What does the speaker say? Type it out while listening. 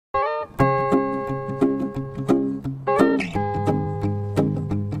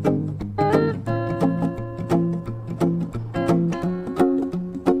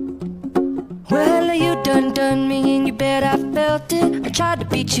tried to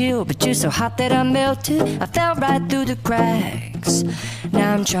be chill, but you're so hot that I melted. I fell right through the cracks.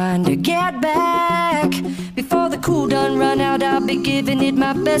 Now I'm trying to get back. Before the cool done run out, I'll be giving it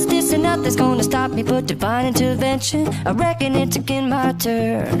my bestest, and nothing's gonna stop me but divine intervention. I reckon it's again my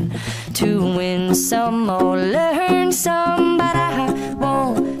turn to win some or learn some, but I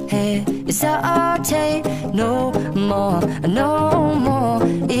won't hesitate no more, no more.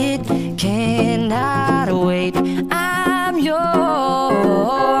 It cannot wait. I'm yours.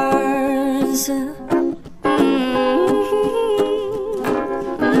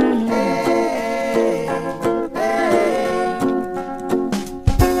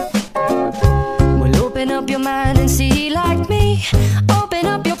 Well, open up your mind and see like me. Open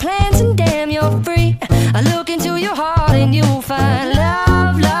up your plans and damn, you're free. I look into your heart and you'll find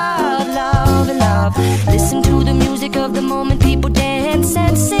love, love, love, and love. Listen to the music of the moment, people dance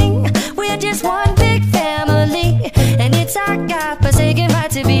and sing. We're just one big family, and it's our God-forsaken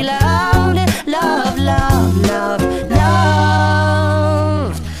right to be loved. Love, love, love,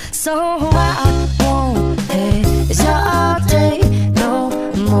 love. So I won't hesitate no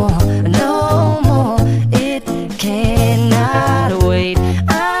more, no more. It cannot wait.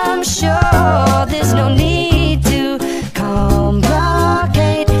 I'm sure there's no need to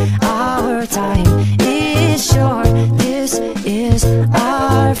complicate. Our time is short. This is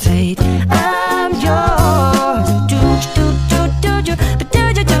our fate. I'm yours.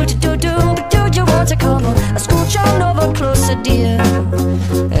 Do you want to come on? I scooch on over closer, dear,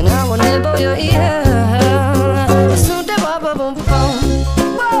 and I will nibble your ear.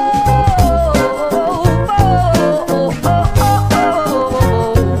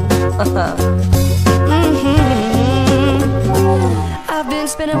 I've been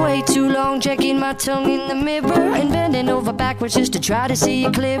spending way too long checking my tongue in the mirror and bending over backwards just to try to see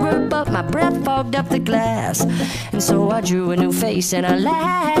it clearer, but my breath fogged up the glass, and so I drew a new face and I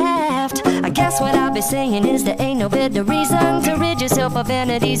laughed. I guess what I've been saying is there ain't no better reason to rid yourself of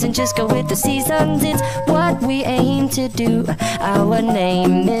vanities and just go with the seasons. It's what we aim to do. Our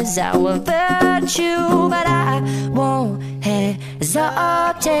name is our virtue, but I won't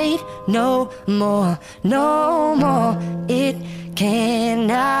hesitate no more, no more. It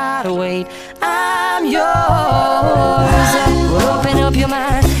cannot wait. I'm yours. Well, open up your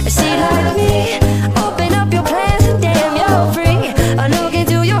mind and see like me.